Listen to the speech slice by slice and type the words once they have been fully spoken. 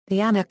The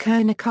Anna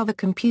Kournikova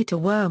computer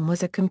worm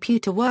was a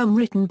computer worm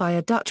written by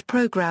a Dutch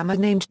programmer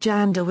named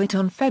Jan de Wit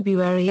on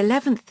February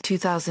 11,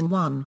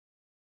 2001.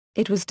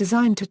 It was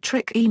designed to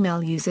trick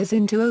email users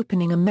into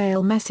opening a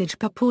mail message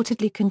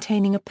purportedly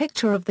containing a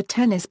picture of the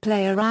tennis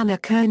player Anna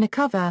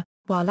Kournikova,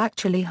 while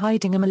actually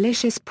hiding a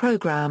malicious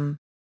program.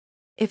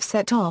 If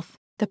set off,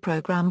 the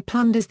program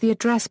plunders the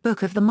address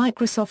book of the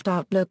Microsoft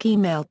Outlook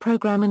email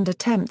program and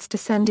attempts to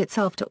send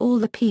itself to all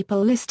the people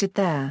listed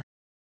there.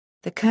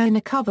 The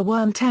Kournikova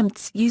worm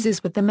tempts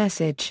users with the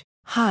message,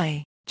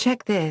 "Hi,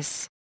 check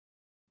this,"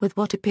 with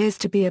what appears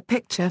to be a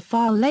picture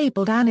file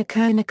labeled Anna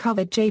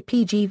Kournikova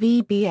JPG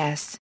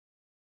VBS.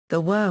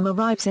 The worm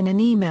arrives in an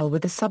email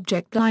with the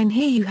subject line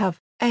 "Here you have,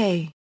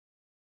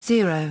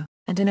 A0,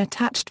 and an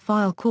attached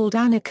file called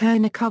Anna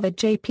Kournikova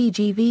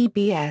JPG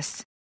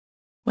VBS.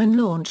 When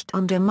launched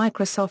under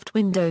Microsoft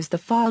Windows, the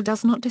file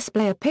does not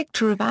display a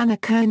picture of Anna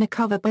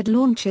Kournikova but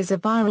launches a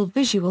viral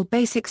Visual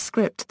Basic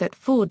script that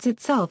forwards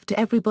itself to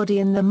everybody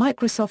in the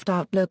Microsoft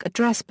Outlook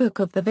address book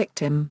of the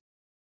victim.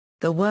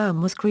 The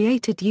worm was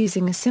created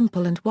using a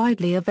simple and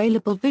widely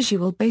available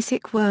Visual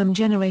Basic worm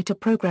generator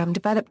program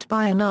developed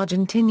by an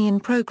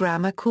Argentinian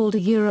programmer called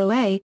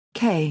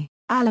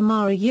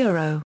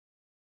Alamar.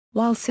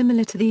 While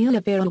similar to the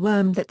ILOVEYOU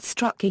worm that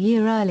struck a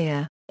year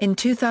earlier, in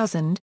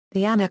 2000,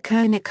 the Anna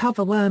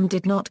Kournikova worm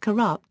did not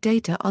corrupt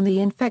data on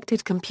the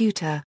infected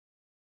computer.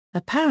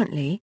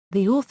 Apparently,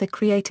 the author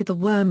created the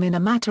worm in a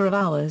matter of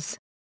hours.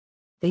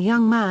 The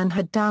young man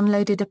had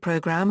downloaded a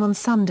program on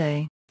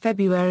Sunday,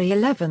 February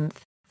 11,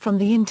 from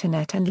the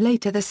internet and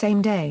later the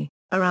same day,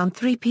 around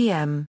 3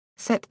 p.m.,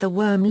 set the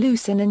worm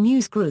loose in a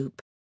news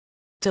group.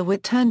 De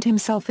Wit turned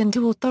himself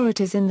into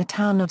authorities in the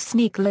town of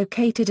Sneek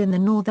located in the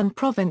northern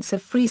province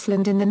of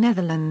Friesland in the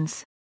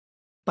Netherlands.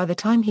 By the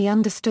time he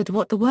understood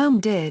what the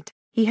worm did,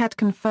 he had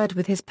conferred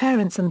with his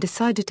parents and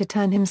decided to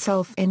turn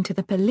himself into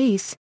the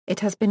police. It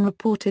has been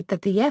reported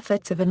that the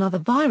efforts of another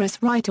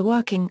virus writer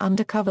working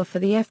undercover for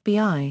the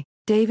FBI,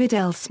 David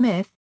L.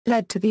 Smith,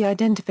 led to the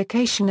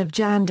identification of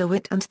Jan de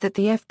Wit and that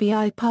the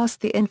FBI passed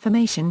the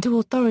information to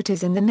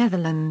authorities in the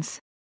Netherlands.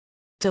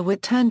 De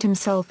Wit turned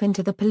himself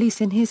into the police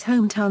in his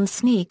hometown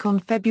Sneek on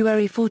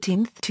February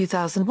 14,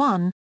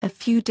 2001, a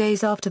few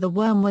days after the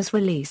worm was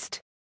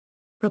released.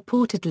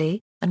 Reportedly,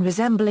 and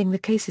resembling the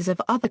cases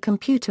of other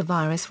computer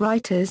virus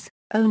writers,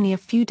 only a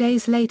few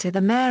days later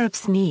the mayor of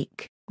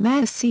Sneek,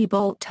 Mayor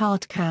Siebold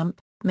Hartkamp,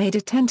 made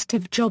a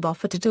tentative job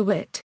offer to De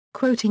Wit,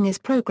 quoting his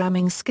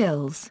programming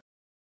skills.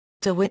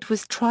 De Wit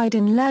was tried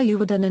in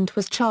Leeuwarden and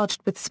was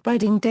charged with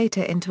spreading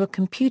data into a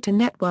computer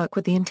network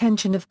with the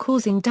intention of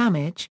causing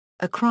damage,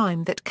 a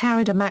crime that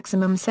carried a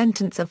maximum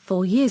sentence of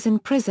 4 years in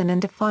prison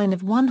and a fine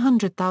of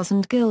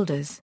 100,000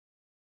 guilders.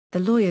 The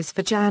lawyers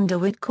for Jan de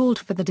Wit called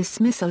for the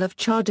dismissal of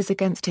charges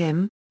against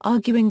him,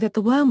 arguing that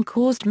the worm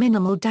caused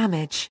minimal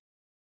damage.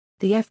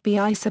 The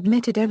FBI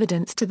submitted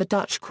evidence to the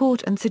Dutch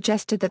court and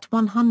suggested that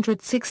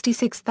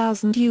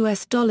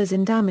 $166,000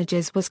 in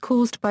damages was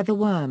caused by the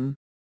worm.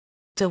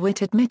 De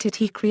Wit admitted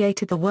he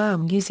created the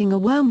worm using a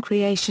worm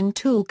creation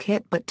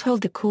toolkit but told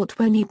the court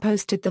when he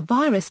posted the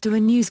virus to a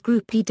news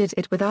group he did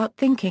it without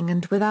thinking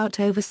and without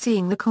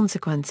overseeing the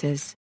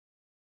consequences.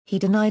 He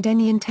denied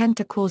any intent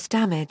to cause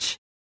damage.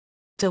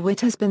 De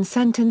Wit has been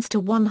sentenced to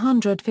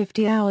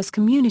 150 hours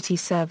community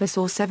service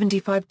or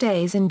 75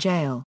 days in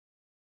jail.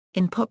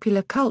 In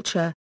popular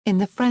culture, in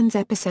the Friends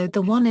episode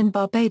The One in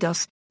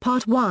Barbados,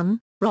 Part 1,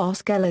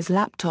 Ross Geller's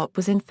laptop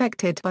was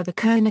infected by the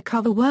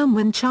Kournikova worm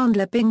when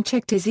Chandler Bing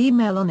checked his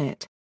email on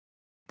it.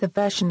 The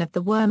version of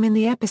the worm in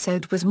the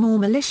episode was more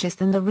malicious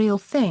than the real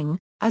thing,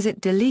 as it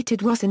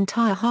deleted Ross'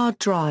 entire hard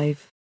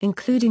drive,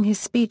 including his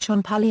speech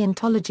on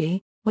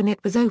paleontology, when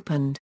it was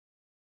opened.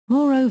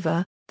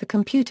 Moreover, the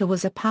computer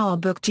was a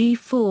PowerBook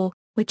G4,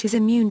 which is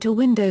immune to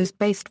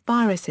Windows-based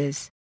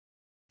viruses.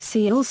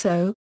 See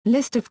also,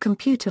 List of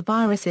computer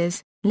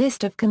viruses,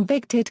 List of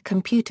convicted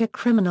computer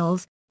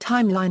criminals,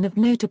 Timeline of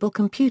notable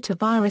computer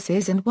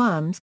viruses and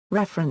worms,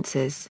 References.